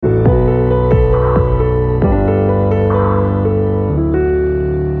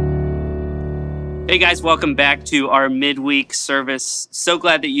Hey guys, welcome back to our midweek service. So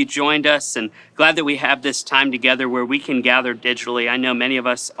glad that you joined us and glad that we have this time together where we can gather digitally. I know many of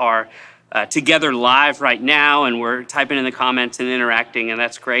us are together live right now and we're typing in the comments and interacting, and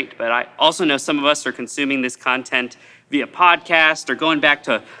that's great. But I also know some of us are consuming this content via podcast or going back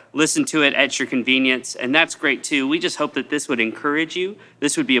to listen to it at your convenience, and that's great too. We just hope that this would encourage you.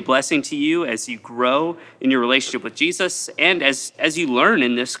 This would be a blessing to you as you grow in your relationship with Jesus and as you learn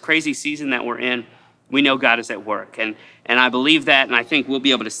in this crazy season that we're in. We know God is at work, and I believe that, and I think we'll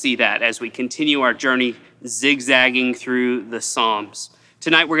be able to see that as we continue our journey zigzagging through the Psalms.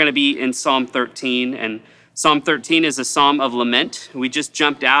 Tonight we're going to be in Psalm 13, and Psalm 13 is a psalm of lament. We just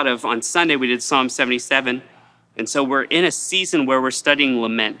jumped out of, on Sunday we did Psalm 77, and so we're in a season where we're studying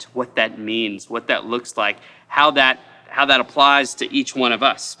lament, what that means, what that looks like, how that applies to each one of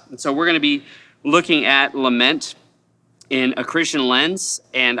us. And so we're going to be looking at lament in a Christian lens,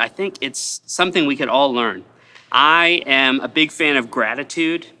 and I think it's something we could all learn. I am a big fan of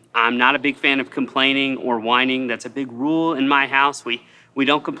gratitude. I'm not a big fan of complaining or whining. That's a big rule in my house. We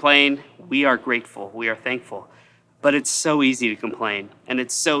don't complain. We are grateful. We are thankful. But it's so easy to complain, and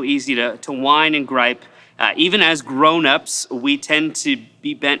it's so easy to whine and gripe. Even as grown-ups, we tend to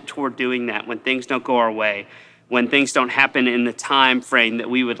be bent toward doing that when things don't go our way, when things don't happen in the time frame that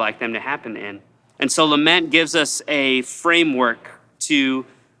we would like them to happen in. And so lament gives us a framework to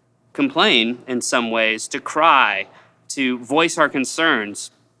complain in some ways, to cry, to voice our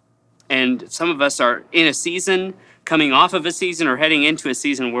concerns. And some of us are in a season, coming off of a season, or heading into a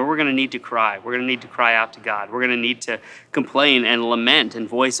season where we're going to need to cry. We're going to need to cry out to God. We're going to need to complain and lament and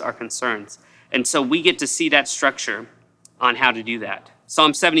voice our concerns. And so we get to see that structure on how to do that.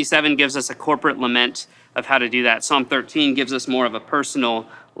 Psalm 77 gives us a corporate lament of how to do that. Psalm 13 gives us more of a personal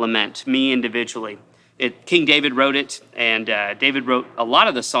lament, me individually. King David wrote it, and David wrote a lot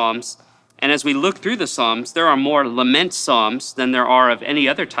of the Psalms. And as we look through the Psalms, there are more lament Psalms than there are of any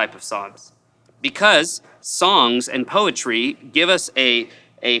other type of Psalms, because songs and poetry give us a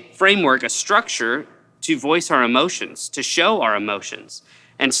framework, a structure to voice our emotions, to show our emotions.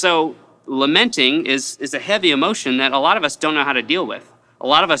 And so lamenting is a heavy emotion that a lot of us don't know how to deal with. A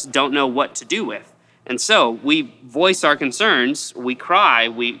lot of us don't know what to do with. And so we voice our concerns, we cry,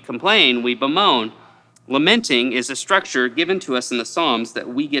 we complain, we bemoan. Lamenting is a structure given to us in the Psalms that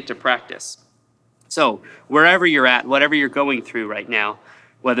we get to practice. So wherever you're at, whatever you're going through right now,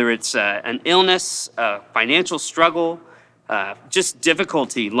 whether it's an illness, a financial struggle, just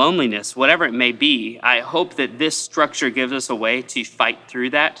difficulty, loneliness, whatever it may be, I hope that this structure gives us a way to fight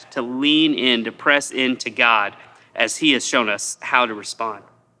through that, to lean in, to press into God as He has shown us how to respond.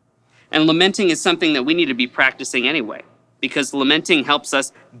 And lamenting is something that we need to be practicing anyway, because lamenting helps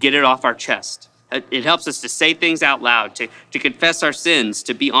us get it off our chest. It helps us to say things out loud, to confess our sins,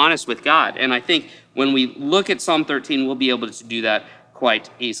 to be honest with God. And I think when we look at Psalm 13, we'll be able to do that quite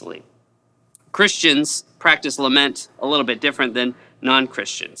easily. Christians practice lament a little bit different than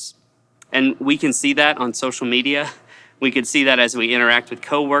non-Christians. And we can see that on social media. We can see that as we interact with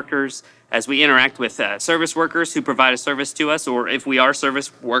coworkers, as we interact with service workers who provide a service to us, or if we are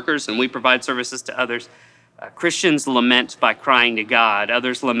service workers and we provide services to others. Christians lament by crying to God.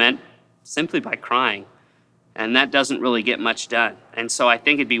 Others lament simply by crying. And that doesn't really get much done. And so I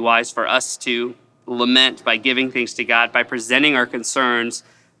think it'd be wise for us to lament by giving things to God, by presenting our concerns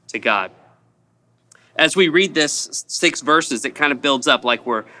to God. As we read this 6 verses, it kind of builds up like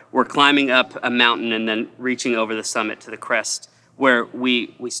we're climbing up a mountain and then reaching over the summit to the crest, where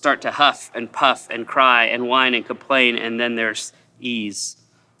we start to huff and puff and cry and whine and complain, and then there's ease.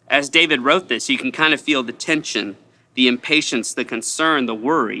 As David wrote this, you can kind of feel the tension, the impatience, the concern, the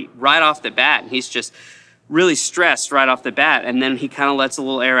worry right off the bat. And he's just really stressed right off the bat, and then he kind of lets a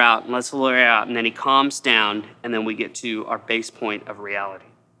little air out and lets a little air out, and then he calms down, and then we get to our base point of reality.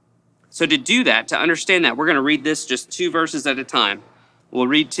 So to do that, to understand that, we're going to read this just 2 verses at a time. We'll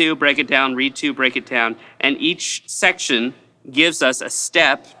read 2, break it down, read 2, break it down, and each section gives us a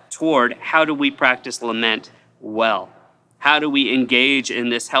step toward how do we practice lament well? How do we engage in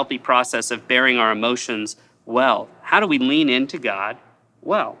this healthy process of bearing our emotions well? How do we lean into God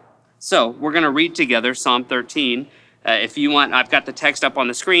well? So we're going to read together Psalm 13. If you want, I've got the text up on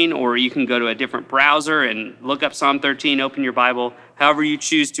the screen, or you can go to a different browser and look up Psalm 13, open your Bible. However you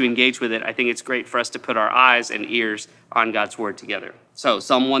choose to engage with it, I think it's great for us to put our eyes and ears on God's word together. So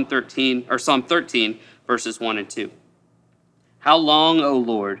Psalm 13, verses 1 and 2. How long, O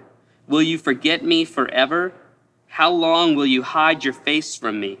Lord, will you forget me forever? How long will you hide your face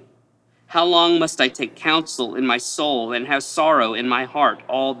from me? How long must I take counsel in my soul and have sorrow in my heart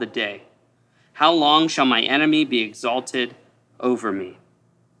all the day? How long shall my enemy be exalted over me?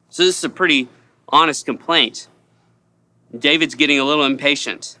 So this is a pretty honest complaint. David's getting a little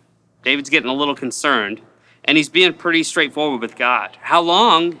impatient. David's getting a little concerned, and he's being pretty straightforward with God. How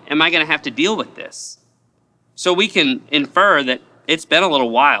long am I going to have to deal with this? So we can infer that it's been a little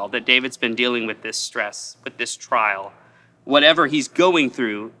while that David's been dealing with this stress, with this trial. Whatever he's going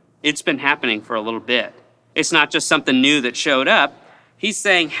through, it's been happening for a little bit. It's not just something new that showed up. He's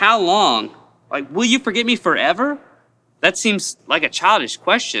saying, how long? Like, will you forget me forever? That seems like a childish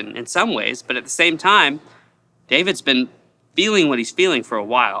question in some ways, but at the same time, David's been feeling what he's feeling for a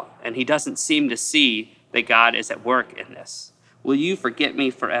while, and he doesn't seem to see that God is at work in this. Will you forget me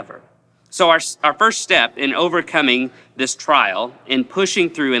forever? So our first step in overcoming this trial, in pushing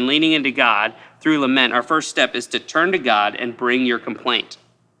through and leaning into God through lament, our first step is to turn to God and bring your complaint.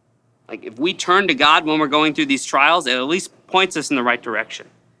 Like, if we turn to God when we're going through these trials, it at least points us in the right direction.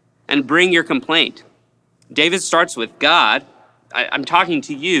 And bring your complaint. David starts with, God, I'm talking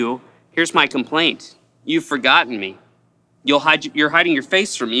to you. Here's my complaint. You've forgotten me. You're hiding your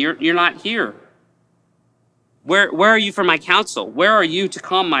face from me. You're not here. Where are you for my counsel? Where are you to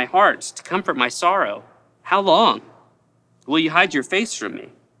calm my heart, to comfort my sorrow? How long will you hide your face from me?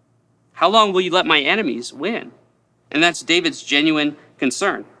 How long will you let my enemies win? And that's David's genuine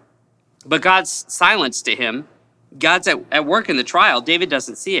concern. But God's silence to him, God's at work in the trial. David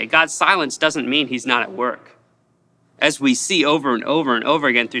doesn't see it. God's silence doesn't mean he's not at work. As we see over and over and over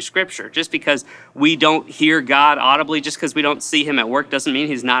again through Scripture, just because we don't hear God audibly, just because we don't see him at work, doesn't mean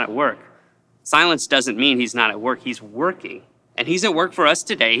he's not at work. Silence doesn't mean he's not at work. He's working. And he's at work for us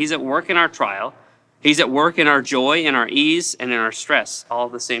today. He's at work in our trial. He's at work in our joy, in our ease, and in our stress, all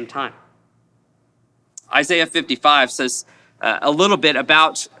at the same time. Isaiah 55 says a little bit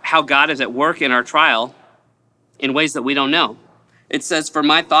about how God is at work in our trial in ways that we don't know. It says, "For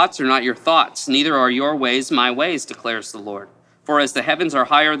my thoughts are not your thoughts, neither are your ways my ways, declares the Lord. For as the heavens are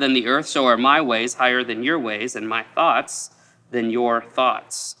higher than the earth, so are my ways higher than your ways, and my thoughts than your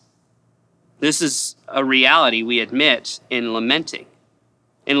thoughts." This is a reality we admit in lamenting.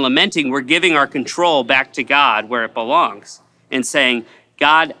 In lamenting, we're giving our control back to God where it belongs and saying,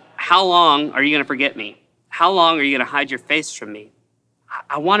 God, how long are you going to forget me? How long are you going to hide your face from me?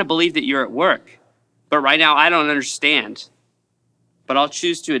 I want to believe that you're at work, but right now I don't understand. But I'll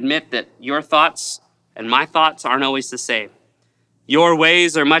choose to admit that your thoughts and my thoughts aren't always the same. Your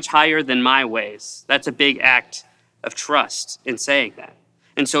ways are much higher than my ways. That's a big act of trust in saying that.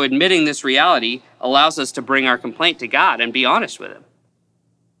 And so admitting this reality allows us to bring our complaint to God and be honest with him.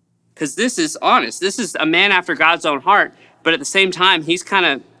 Because this is honest. This is a man after God's own heart, but at the same time, he's kind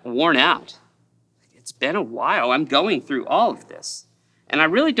of worn out. It's been a while. I'm going through all of this. And I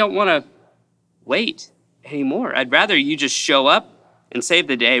really don't want to wait anymore. I'd rather you just show up and save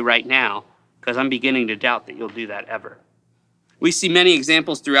the day right now, because I'm beginning to doubt that you'll do that ever. We see many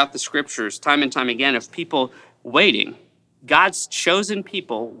examples throughout the Scriptures, time and time again, of people waiting. God's chosen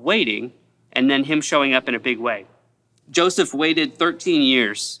people waiting, and then him showing up in a big way. Joseph waited 13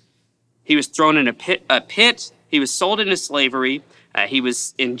 years. He was thrown in a pit. He was sold into slavery. He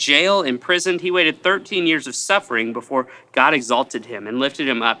was in jail, imprisoned. He waited 13 years of suffering before God exalted him and lifted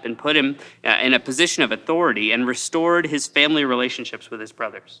him up and put him in a position of authority and restored his family relationships with his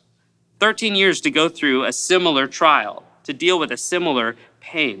brothers. 13 years to go through a similar trial, to deal with a similar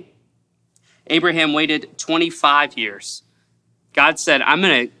pain. Abraham waited 25 years. God said, I'm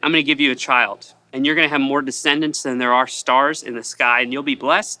going to give you a child, and you're going to have more descendants than there are stars in the sky, and you'll be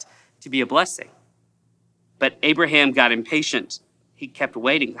blessed to be a blessing. But Abraham got impatient. He kept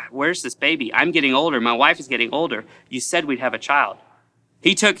waiting. Where's this baby? I'm getting older. My wife is getting older. You said we'd have a child.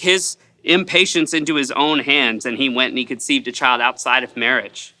 He took his impatience into his own hands, and he went and he conceived a child outside of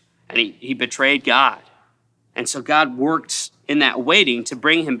marriage, and he betrayed God. And so God worked in that waiting to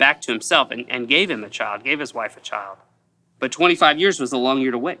bring him back to himself and gave him a child, gave his wife a child. But 25 years was a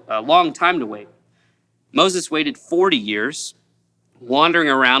long time to wait. Moses waited 40 years, wandering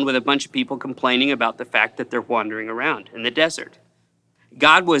around with a bunch of people complaining about the fact that they're wandering around in the desert.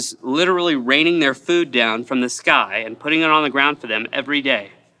 God was literally raining their food down from the sky and putting it on the ground for them every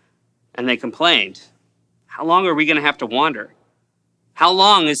day. And they complained, how long are we going to have to wander? How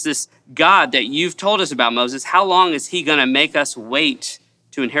long is this God that you've told us about, Moses? How long is he going to make us wait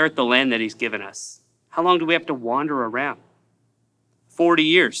to inherit the land that he's given us? How long do we have to wander around? 40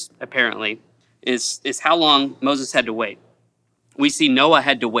 years, apparently, is how long Moses had to wait. We see Noah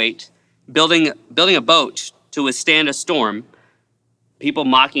had to wait, building a boat to withstand a storm. People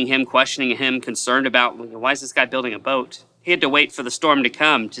mocking him, questioning him, concerned about, why is this guy building a boat? He had to wait for the storm to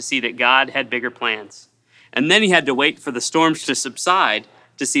come to see that God had bigger plans. And then he had to wait for the storms to subside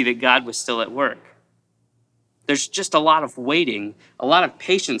to see that God was still at work. There's just a lot of waiting, a lot of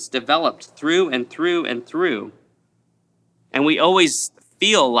patience developed through and through and through. And we always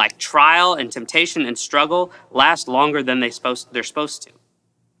feel like trial and temptation and struggle last longer than they're supposed to.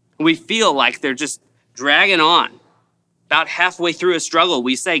 We feel like they're just dragging on. About halfway through a struggle,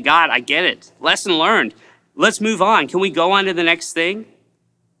 we say, God, I get it. Lesson learned. Let's move on. Can we go on to the next thing?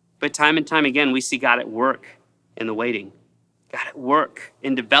 But time and time again, we see God at work in the waiting. God at work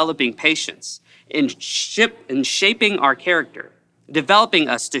in developing patience, in shaping our character, developing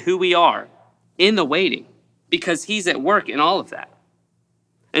us to who we are in the waiting, because he's at work in all of that.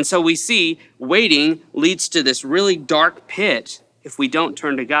 And so we see waiting leads to this really dark pit if we don't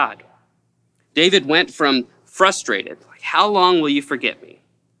turn to God. David went from frustrated, like, how long will you forget me?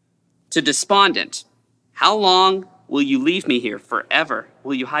 To despondent, how long will you leave me here forever?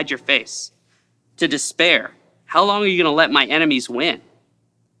 Will you hide your face? To despair, how long are you going to let my enemies win?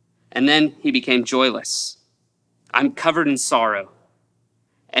 And then he became joyless. I'm covered in sorrow.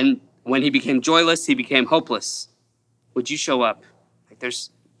 And when he became joyless, he became hopeless. Would you show up? Like there's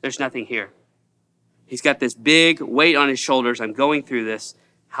nothing here. He's got this big weight on his shoulders. I'm going through this.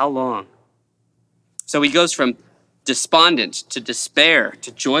 How long? So he goes from despondent to despair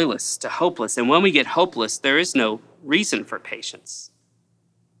to joyless to hopeless. And when we get hopeless, there is no reason for patience.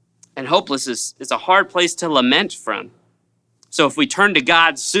 And hopeless is a hard place to lament from. So if we turn to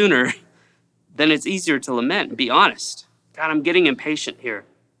God sooner, then it's easier to lament and be honest. God, I'm getting impatient here.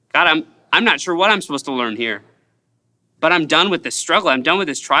 God, I'm not sure what I'm supposed to learn here. But I'm done with this struggle. I'm done with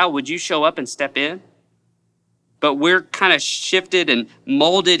this trial. Would you show up and step in? But we're kind of shifted and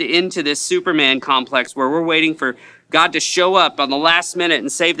molded into this Superman complex where we're waiting for God to show up on the last minute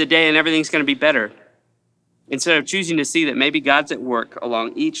and save the day and everything's going to be better. Instead of choosing to see that maybe God's at work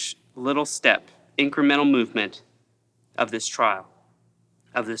along each little step, incremental movement of this trial,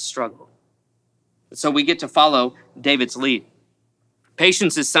 of this struggle. So we get to follow David's lead.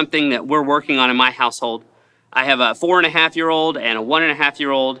 Patience is something that we're working on in my household. I have a 4.5-year-old and a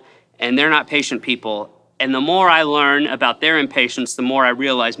 1.5-year-old, and they're not patient people. And the more I learn about their impatience, the more I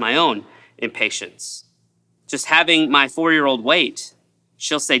realize my own impatience. Just having my 4-year-old wait,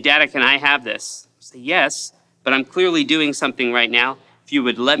 she'll say, Dada, can I have this? I say, yes, but I'm clearly doing something right now. If you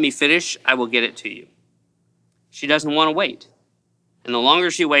would let me finish, I will get it to you. She doesn't want to wait. And the longer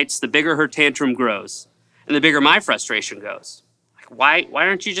she waits, the bigger her tantrum grows. And the bigger my frustration goes. Like, why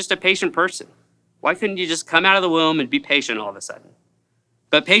aren't you just a patient person? Why couldn't you just come out of the womb and be patient all of a sudden?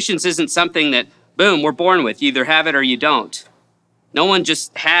 But patience isn't something that, boom, we're born with. You either have it or you don't. No one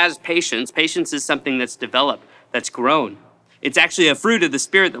just has patience. Patience is something that's developed, that's grown. It's actually a fruit of the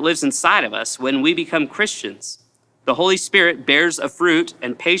Spirit that lives inside of us when we become Christians. The Holy Spirit bears a fruit,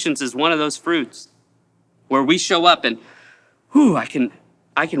 and patience is one of those fruits where we show up and, I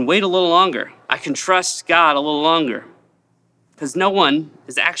can wait a little longer. I can trust God a little longer because no one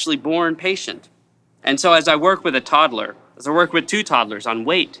is actually born patient. And so as I work with a toddler, as I work with 2 toddlers on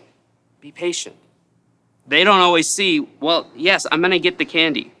wait, be patient. They don't always see, well, yes, I'm going to get the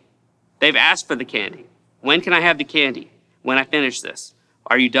candy. They've asked for the candy. When can I have the candy? When I finish this.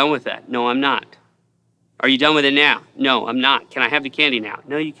 Are you done with that? No, I'm not. Are you done with it now? No, I'm not. Can I have the candy now?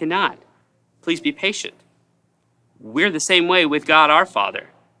 No, you cannot. Please be patient. We're the same way with God our Father.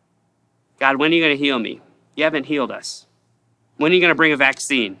 God, when are you going to heal me? You haven't healed us. When are you going to bring a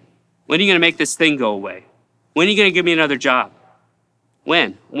vaccine? When are you going to make this thing go away? When are you going to give me another job?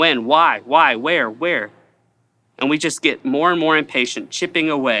 When? Why? Where? And we just get more and more impatient, chipping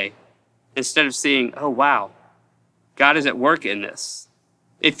away, instead of seeing, oh, wow, God is at work in this.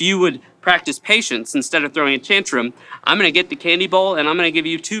 If you would practice patience instead of throwing a tantrum, I'm going to get the candy bowl and I'm going to give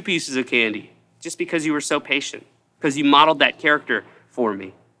you 2 pieces of candy just because you were so patient, because you modeled that character for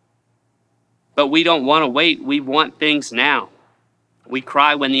me. But we don't want to wait. We want things now. We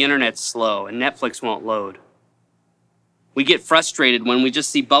cry when the internet's slow and Netflix won't load. We get frustrated when we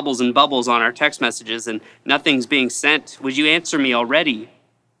just see bubbles and bubbles on our text messages and nothing's being sent. Would you answer me already?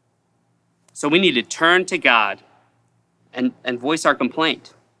 So we need to turn to God and voice our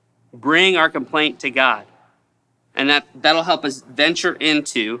complaint. Bring our complaint to God. And that'll help us venture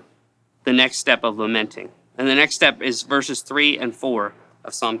into the next step of lamenting. And the next step is verses 3 and 4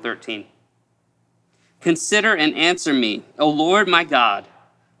 of Psalm 13. Consider and answer me, O Lord my God.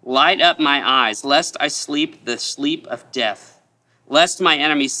 Light up my eyes, lest I sleep the sleep of death. Lest my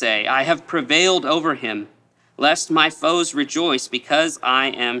enemies say, I have prevailed over him. Lest my foes rejoice because I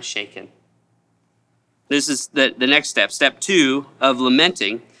am shaken. This is the next step. Step 2 of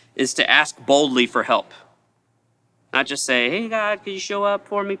lamenting is to ask boldly for help. Not just say, hey, God, could you show up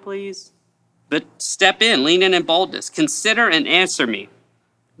for me, please? But step in, lean in boldness. Consider and answer me.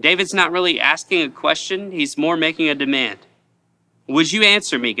 David's not really asking a question. He's more making a demand. Would you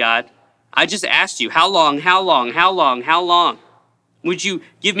answer me, God? I just asked you, how long, how long, how long, how long? Would you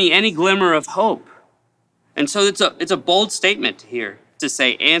give me any glimmer of hope? And so it's a bold statement here to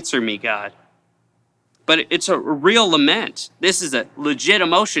say, answer me, God. But it's a real lament. This is a legit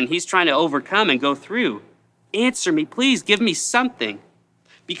emotion he's trying to overcome and go through. Answer me, please, give me something.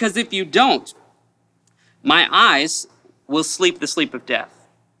 Because if you don't, my eyes will sleep the sleep of death.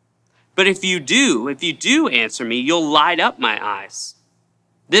 But if you do answer me, you'll light up my eyes.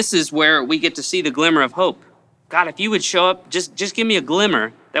 This is where we get to see the glimmer of hope. God, if you would show up, just give me a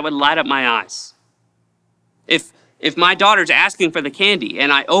glimmer that would light up my eyes. If my daughter's asking for the candy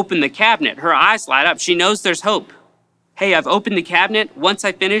and I open the cabinet, her eyes light up. She knows there's hope. Hey, I've opened the cabinet. Once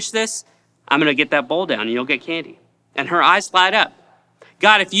I finish this, I'm going to get that bowl down and you'll get candy. And her eyes light up.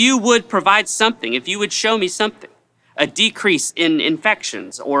 God, if you would provide something, if you would show me something, a decrease in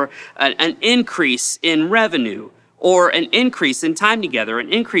infections or an increase in revenue or an increase in time together,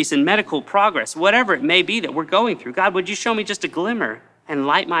 an increase in medical progress, whatever it may be that we're going through, God, would you show me just a glimmer and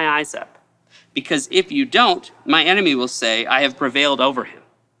light my eyes up? Because if you don't, my enemy will say, I have prevailed over him.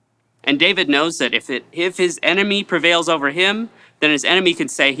 And David knows that if his enemy prevails over him, then his enemy can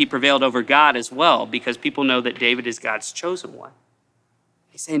say he prevailed over God as well, because people know that David is God's chosen one.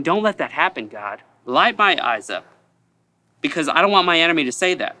 He's saying, don't let that happen, God. Light my eyes up, because I don't want my enemy to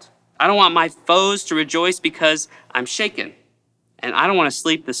say that. I don't want my foes to rejoice because I'm shaken, and I don't want to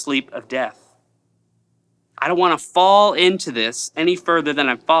sleep the sleep of death. I don't want to fall into this any further than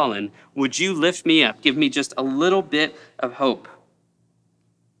I've fallen. Would you lift me up? Give me just a little bit of hope.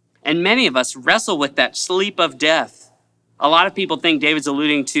 And many of us wrestle with that sleep of death. A lot of people think David's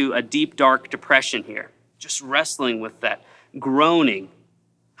alluding to a deep, dark depression here, just wrestling with that, groaning.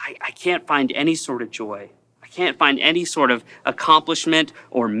 I can't find any sort of joy. I can't find any sort of accomplishment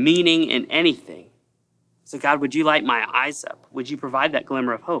or meaning in anything. So God, would you light my eyes up? Would you provide that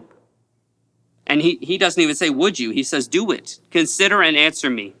glimmer of hope? And he doesn't even say, would you? He says, do it. Consider and answer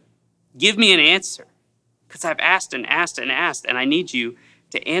me. Give me an answer. Because I've asked and asked and asked, and I need you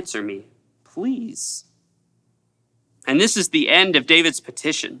to answer me, please. And this is the end of David's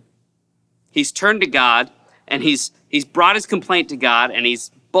petition. He's turned to God, and he's brought his complaint to God, and he's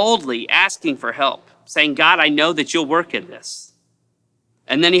boldly asking for help, saying, God, I know that you'll work in this.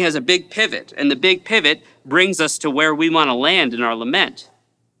 And then he has a big pivot, and the big pivot brings us to where we want to land in our lament.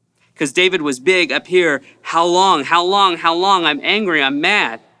 Because David was big up here, how long, how long, how long? I'm angry, I'm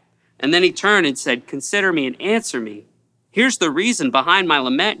mad. And then he turned and said, consider me and answer me. Here's the reason behind my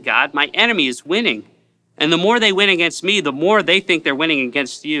lament, God. My enemy is winning. And the more they win against me, the more they think they're winning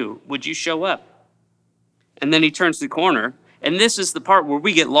against you. Would you show up? And then he turns the corner. And this is the part where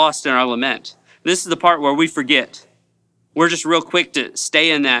we get lost in our lament. This is the part where we forget. We're just real quick to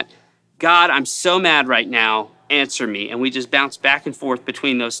stay in that, God, I'm so mad right now, answer me. And we just bounce back and forth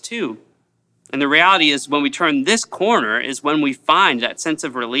between those two. And the reality is when we turn this corner is when we find that sense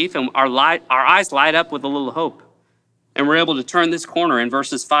of relief and our eyes light up with a little hope. And we're able to turn this corner in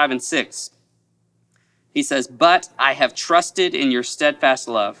verses 5 and 6. He says, but I have trusted in your steadfast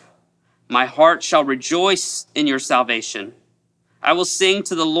love. My heart shall rejoice in your salvation. I will sing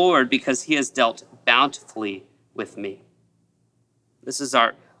to the Lord because he has dealt bountifully with me. This is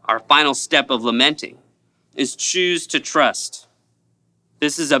our final step of lamenting, is choose to trust.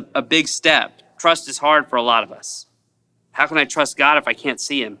 This is a big step. Trust is hard for a lot of us. How can I trust God if I can't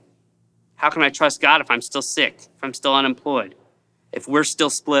see him? How can I trust God if I'm still sick, if I'm still unemployed, if we're still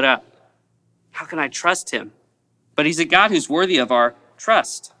split up? How can I trust him? But he's a God who's worthy of our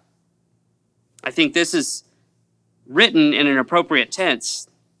trust. I think this is written in an appropriate tense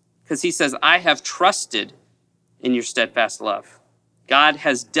because he says, I have trusted in your steadfast love. God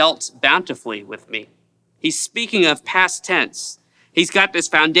has dealt bountifully with me. He's speaking of past tense. He's got this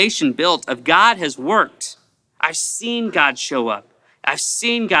foundation built of God has worked. I've seen God show up. I've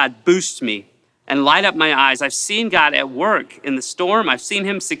seen God boost me and light up my eyes. I've seen God at work in the storm. I've seen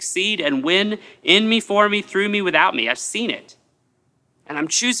him succeed and win in me, for me, through me, without me. I've seen it. And I'm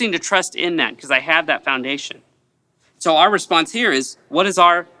choosing to trust in that because I have that foundation. So our response here is, what is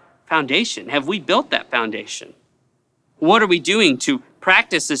our foundation? Have we built that foundation? What are we doing to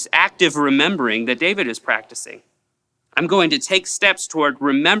practice this active remembering that David is practicing? I'm going to take steps toward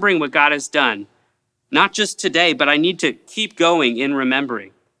remembering what God has done. Not just today, but I need to keep going in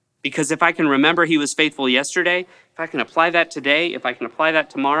remembering. Because if I can remember he was faithful yesterday, if I can apply that today, if I can apply that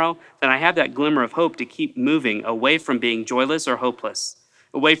tomorrow, then I have that glimmer of hope to keep moving away from being joyless or hopeless,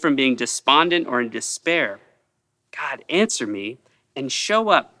 away from being despondent or in despair. God, answer me and show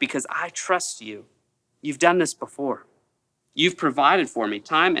up because I trust you. You've done this before. You've provided for me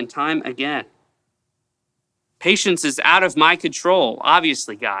time and time again. Patience is out of my control,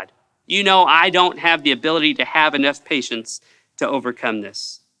 obviously, God. You know I don't have the ability to have enough patience to overcome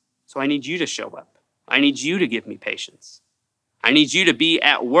this. So I need you to show up. I need you to give me patience. I need you to be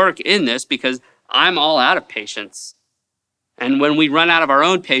at work in this because I'm all out of patience. And when we run out of our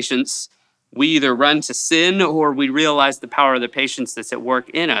own patience, we either run to sin or we realize the power of the patience that's at work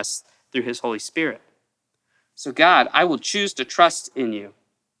in us through his Holy Spirit. So God, I will choose to trust in you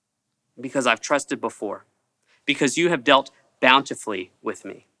because I've trusted before, because you have dealt bountifully with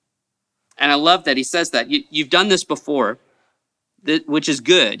me. And I love that he says that. You've done this before, which is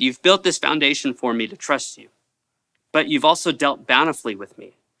good. You've built this foundation for me to trust you. But you've also dealt bountifully with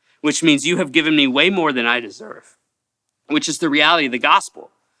me, which means you have given me way more than I deserve, which is the reality of the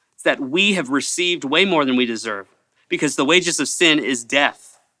gospel. It's that we have received way more than we deserve because the wages of sin is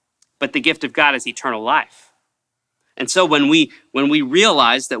death, but the gift of God is eternal life. And so when we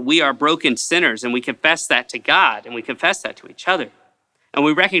realize that we are broken sinners and we confess that to God and we confess that to each other, and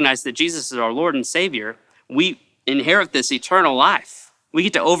we recognize that Jesus is our Lord and Savior, we inherit this eternal life. We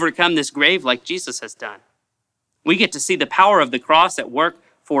get to overcome this grave like Jesus has done. We get to see the power of the cross at work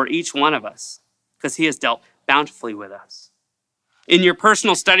for each one of us because he has dealt bountifully with us. In your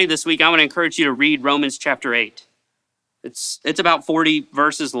personal study this week, I want to encourage you to read Romans chapter 8. It's about 40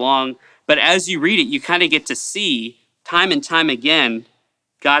 verses long, but as you read it, you kind of get to see time and time again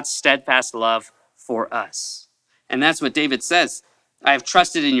God's steadfast love for us. And that's what David says. I have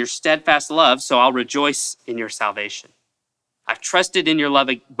trusted in your steadfast love, so I'll rejoice in your salvation. I've trusted in your love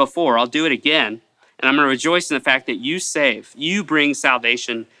before, I'll do it again, and I'm going to rejoice in the fact that you save, you bring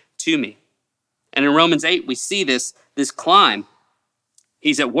salvation to me. And in Romans 8, we see this climb.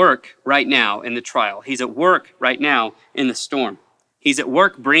 He's at work right now in the trial. He's at work right now in the storm. He's at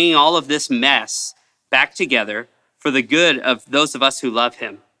work bringing all of this mess back together for the good of those of us who love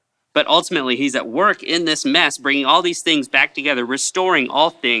him. But ultimately, he's at work in this mess, bringing all these things back together, restoring all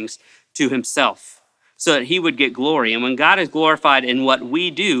things to himself so that he would get glory. And when God is glorified in what we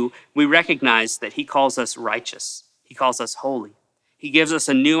do, we recognize that he calls us righteous. He calls us holy. He gives us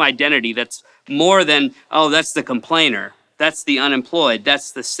a new identity that's more than, oh, that's the complainer. That's the unemployed.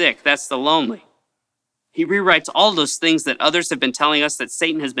 That's the sick. That's the lonely. He rewrites all those things that others have been telling us that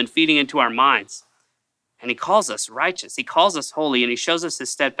Satan has been feeding into our minds. And he calls us righteous. He calls us holy, and he shows us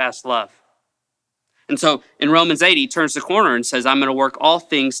his steadfast love. And so in Romans 8, he turns the corner and says, I'm going to work all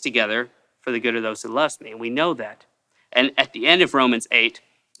things together for the good of those who love me. And we know that. And at the end of Romans 8,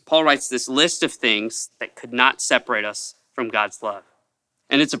 Paul writes this list of things that could not separate us from God's love.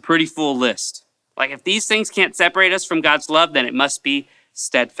 And it's a pretty full list. Like if these things can't separate us from God's love, then it must be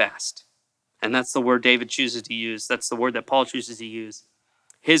steadfast. And that's the word David chooses to use. That's the word that Paul chooses to use.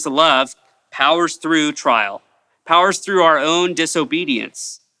 His love powers through trial, powers through our own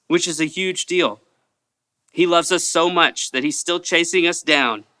disobedience, which is a huge deal. He loves us so much that he's still chasing us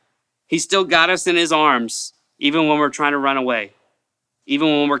down. He still got us in his arms, even when we're trying to run away, even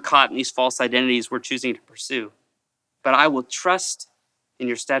when we're caught in these false identities we're choosing to pursue. But I will trust in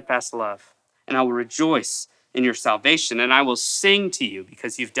your steadfast love, and I will rejoice in your salvation, and I will sing to you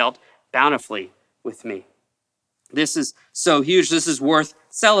because you've dealt bountifully with me. This is so huge. This is worth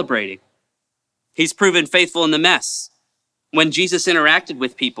celebrating. He's proven faithful in the mess. When Jesus interacted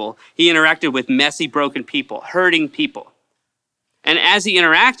with people, he interacted with messy, broken people, hurting people. And as he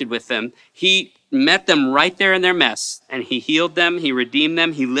interacted with them, he met them right there in their mess, and he healed them, he redeemed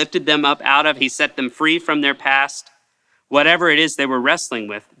them, he lifted them up out of, he set them free from their past. Whatever it is they were wrestling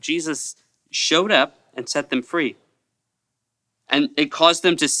with, Jesus showed up and set them free. And it caused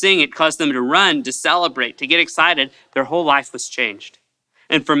them to sing, it caused them to run, to celebrate, to get excited. Their whole life was changed.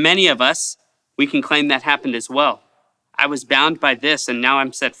 And for many of us, we can claim that happened as well. I was bound by this, and now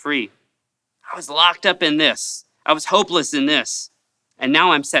I'm set free. I was locked up in this. I was hopeless in this, and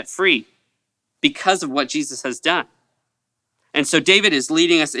now I'm set free because of what Jesus has done. And so David is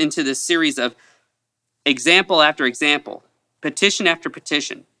leading us into this series of example after example, petition after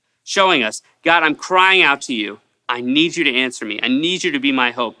petition, showing us, God, I'm crying out to you. I need you to answer me. I need you to be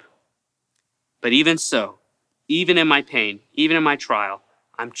my hope. But even so, even in my pain, even in my trial,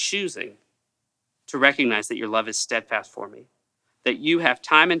 I'm choosing to recognize that your love is steadfast for me, that you have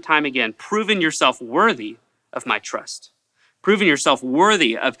time and time again proven yourself worthy of my trust, proven yourself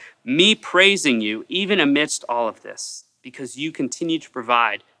worthy of me praising you even amidst all of this, because you continue to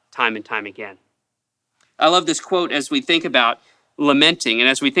provide time and time again. I love this quote as we think about lamenting and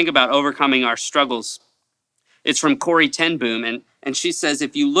as we think about overcoming our struggles. It's from Corrie ten Boom, and she says,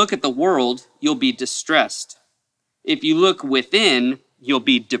 if you look at the world, you'll be distressed. If you look within, you'll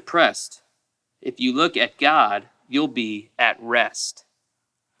be depressed. If you look at God, you'll be at rest.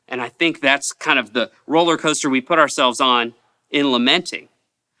 And I think that's kind of the roller coaster we put ourselves on in lamenting.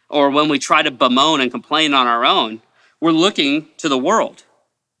 Or when we try to bemoan and complain on our own, we're looking to the world.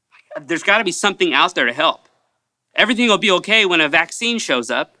 There's got to be something out there to help. Everything will be okay when a vaccine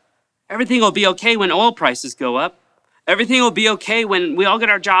shows up. Everything will be okay when oil prices go up. Everything will be okay when we all get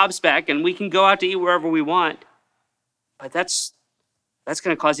our jobs back and we can go out to eat wherever we want. But that's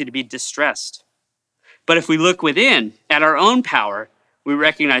going to cause you to be distressed. But if we look within at our own power, we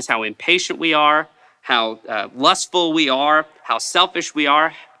recognize how impatient we are, how lustful we are, how selfish we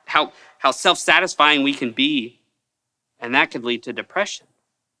are, how self-satisfying we can be. And that could lead to depression.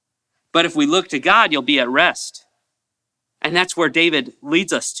 But if we look to God, you'll be at rest. And that's where David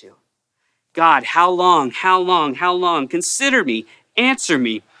leads us to. God, how long, how long, how long? Consider me, answer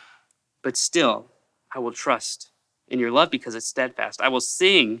me. But still, I will trust in your love because it's steadfast. I will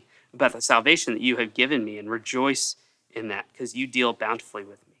sing about the salvation that you have given me and rejoice in that because you deal bountifully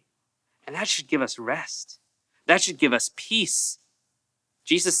with me. And that should give us rest. That should give us peace.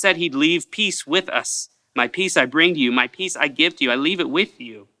 Jesus said he'd leave peace with us. My peace I bring to you. My peace I give to you. I leave it with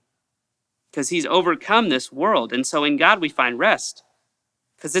you because he's overcome this world. And so in God we find rest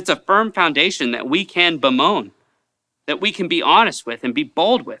because it's a firm foundation that we can bemoan, that we can be honest with and be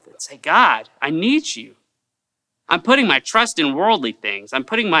bold with and say, God, I need you. I'm putting my trust in worldly things. I'm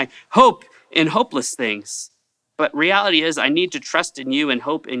putting my hope in hopeless things. But reality is I need to trust in you and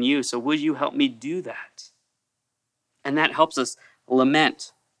hope in you. So will you help me do that? And that helps us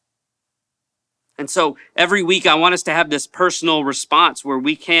lament. And so every week I want us to have this personal response where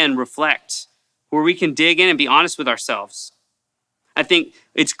we can reflect, where we can dig in and be honest with ourselves. I think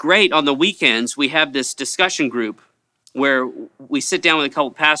it's great on the weekends we have this discussion group where we sit down with a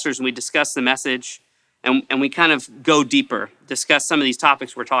couple pastors and we discuss the message and we kind of go deeper, discuss some of these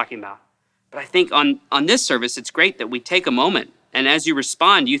topics we're talking about. But I think on this service, it's great that we take a moment and as you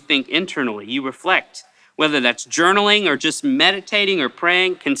respond, you think internally, you reflect, whether that's journaling or just meditating or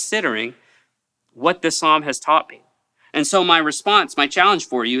praying, considering what this psalm has taught me. And so my response, my challenge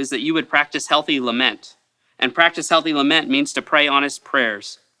for you is that you would practice healthy lament. And practice healthy lament means to pray honest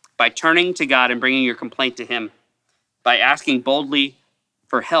prayers by turning to God and bringing your complaint to him, by asking boldly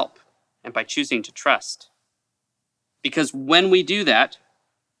for help, and by choosing to trust. Because when we do that,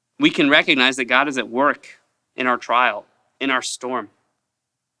 we can recognize that God is at work in our trial, in our storm.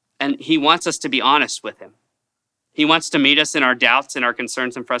 And he wants us to be honest with him. He wants to meet us in our doubts and our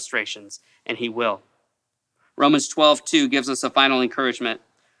concerns and frustrations, and he will. Romans 12:2 gives us a final encouragement.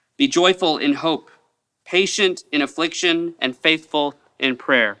 Be joyful in hope, patient in affliction, and faithful in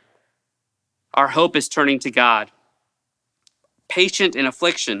prayer. Our hope is turning to God. Patient in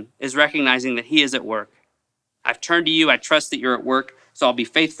affliction is recognizing that he is at work. I've turned to you. I trust that you're at work, so I'll be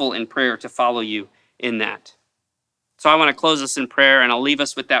faithful in prayer to follow you in that. So I want to close us in prayer, and I'll leave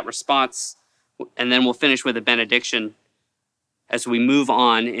us with that response, and then we'll finish with a benediction as we move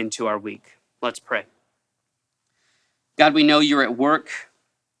on into our week. Let's pray. God, we know you're at work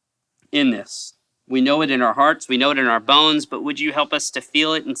in this. We know it in our hearts. We know it in our bones, but would you help us to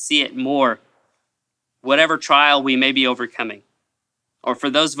feel it and see it more, whatever trial we may be overcoming? Or for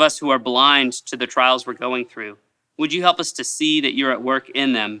those of us who are blind to the trials we're going through, would you help us to see that you're at work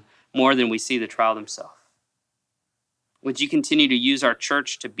in them more than we see the trial themselves? Would you continue to use our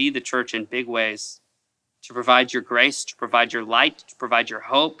church to be the church in big ways, to provide your grace, to provide your light, to provide your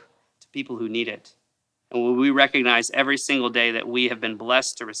hope to people who need it? And will we recognize every single day that we have been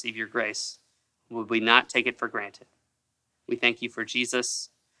blessed to receive your grace? Will we not take it for granted? We thank you for Jesus,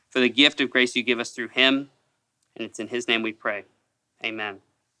 for the gift of grace you give us through him, and it's in his name we pray. Amen.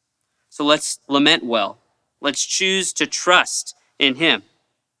 So let's lament well. Let's choose to trust in him.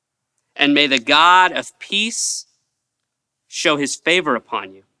 And may the God of peace show his favor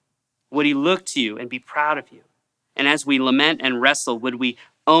upon you. Would he look to you and be proud of you? And as we lament and wrestle, would we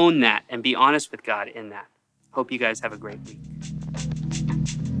own that and be honest with God in that? Hope you guys have a great week.